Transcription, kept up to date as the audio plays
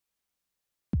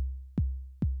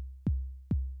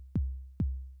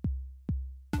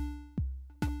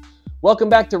Welcome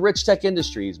back to Rich Tech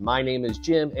Industries. My name is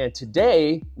Jim, and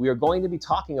today we are going to be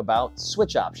talking about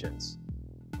switch options.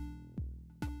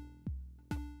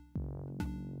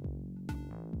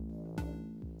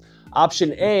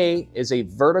 Option A is a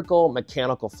vertical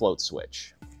mechanical float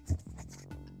switch.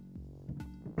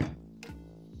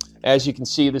 As you can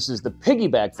see, this is the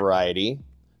piggyback variety.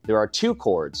 There are two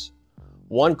cords,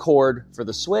 one cord for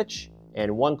the switch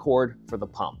and one cord for the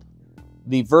pump.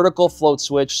 The vertical float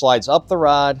switch slides up the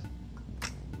rod,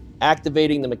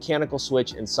 activating the mechanical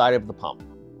switch inside of the pump.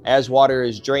 As water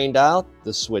is drained out,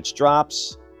 the switch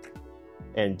drops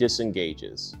and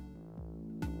disengages.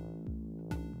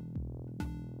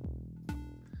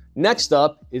 Next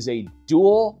up is a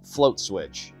dual float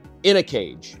switch in a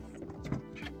cage.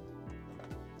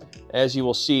 As you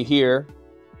will see here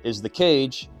is the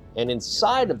cage, and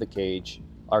inside of the cage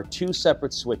are two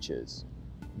separate switches.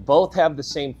 Both have the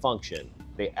same function.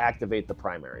 They activate the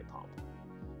primary pump.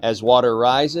 As water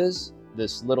rises,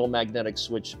 this little magnetic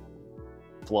switch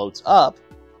floats up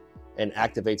and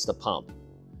activates the pump.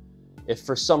 If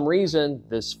for some reason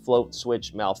this float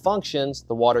switch malfunctions,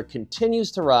 the water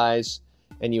continues to rise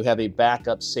and you have a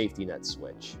backup safety net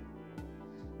switch.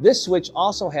 This switch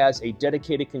also has a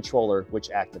dedicated controller which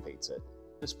activates it.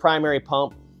 This primary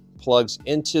pump plugs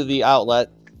into the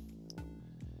outlet,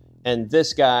 and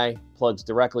this guy plugs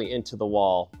directly into the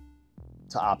wall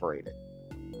to operate it.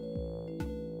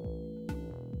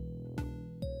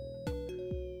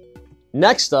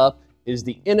 Next up is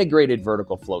the integrated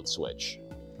vertical float switch.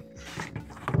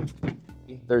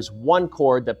 There's one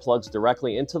cord that plugs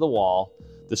directly into the wall.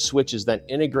 The switch is then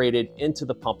integrated into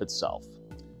the pump itself.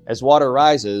 As water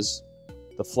rises,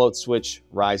 the float switch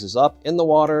rises up in the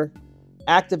water,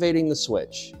 activating the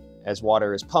switch. As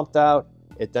water is pumped out,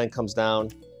 it then comes down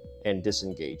and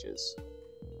disengages.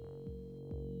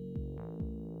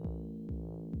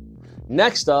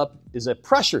 Next up is a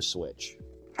pressure switch.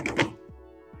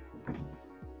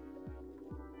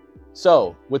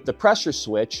 So, with the pressure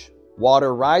switch,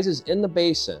 water rises in the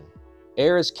basin.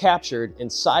 Air is captured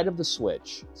inside of the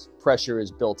switch. Pressure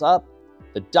is built up.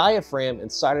 The diaphragm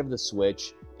inside of the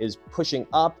switch is pushing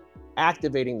up,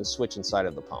 activating the switch inside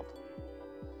of the pump.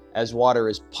 As water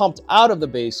is pumped out of the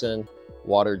basin,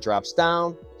 water drops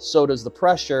down, so does the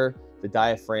pressure. The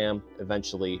diaphragm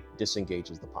eventually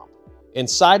disengages the pump.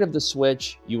 Inside of the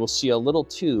switch, you will see a little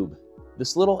tube.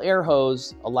 This little air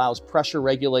hose allows pressure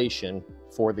regulation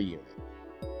for the unit.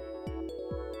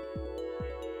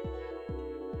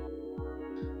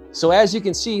 So as you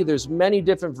can see, there's many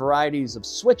different varieties of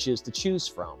switches to choose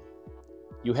from.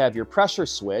 You have your pressure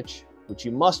switch, which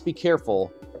you must be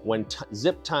careful when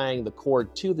zip tying the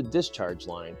cord to the discharge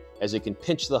line, as it can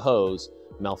pinch the hose,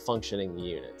 malfunctioning the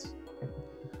unit.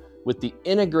 With the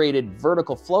integrated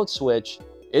vertical float switch,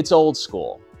 it's old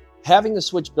school. Having the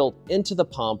switch built into the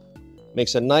pump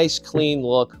makes a nice clean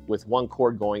look with one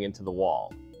cord going into the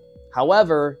wall.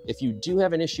 However, if you do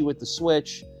have an issue with the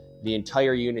switch, the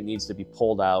entire unit needs to be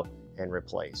pulled out and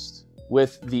replaced.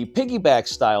 With the piggyback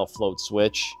style float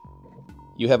switch,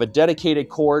 you have a dedicated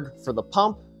cord for the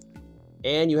pump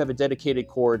and you have a dedicated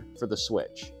cord for the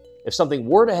switch. If something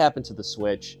were to happen to the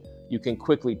switch, you can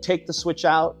quickly take the switch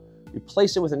out,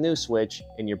 replace it with a new switch,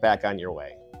 and you're back on your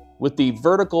way. With the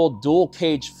vertical dual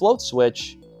cage float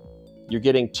switch, you're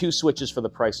getting two switches for the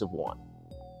price of one.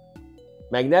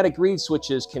 Magnetic reed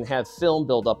switches can have film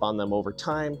build up on them over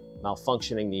time,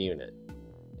 malfunctioning the unit.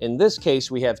 In this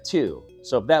case, we have two.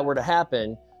 So if that were to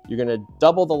happen, you're going to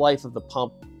double the life of the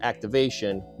pump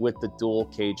activation with the dual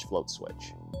cage float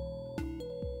switch.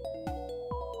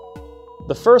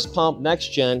 The first pump,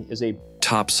 next gen, is a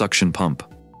top suction pump.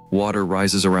 Water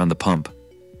rises around the pump,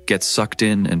 gets sucked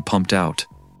in and pumped out.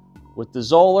 With the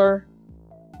Zoller,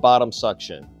 bottom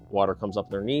suction. Water comes up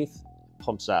underneath,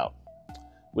 pumps out.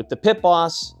 With the Pit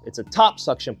Boss, it's a top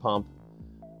suction pump,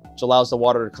 which allows the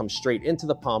water to come straight into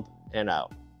the pump and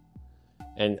out.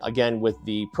 And again, with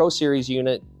the Pro Series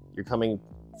unit, you're coming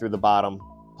through the bottom,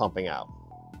 pumping out.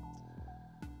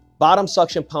 Bottom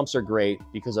suction pumps are great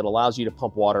because it allows you to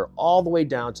pump water all the way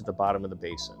down to the bottom of the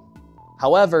basin.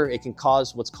 However, it can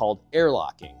cause what's called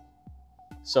airlocking.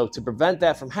 So to prevent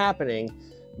that from happening,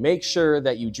 make sure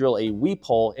that you drill a weep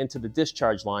hole into the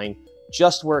discharge line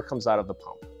just where it comes out of the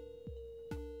pump.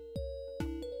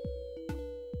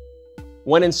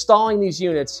 When installing these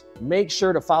units, make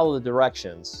sure to follow the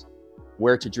directions,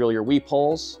 where to drill your weep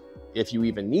holes, if you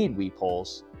even need weep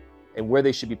holes, and where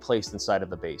they should be placed inside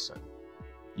of the basin.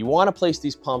 You want to place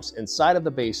these pumps inside of the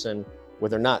basin where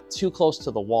they're not too close to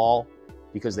the wall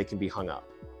because they can be hung up.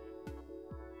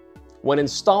 When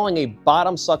installing a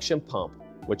bottom suction pump,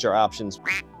 which are options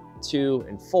 2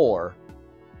 and 4,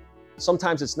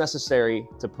 Sometimes it's necessary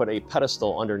to put a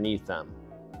pedestal underneath them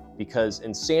because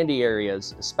in sandy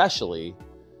areas especially,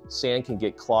 sand can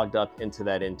get clogged up into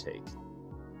that intake.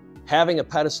 Having a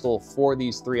pedestal for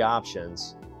these three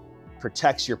options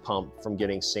protects your pump from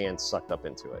getting sand sucked up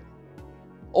into it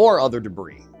or other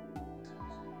debris.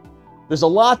 There's a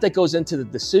lot that goes into the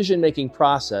decision-making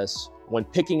process when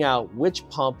picking out which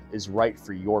pump is right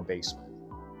for your basement.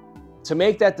 To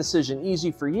make that decision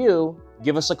easy for you,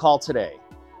 give us a call today,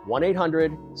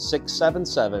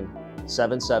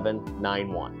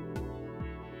 1-800-677-7791.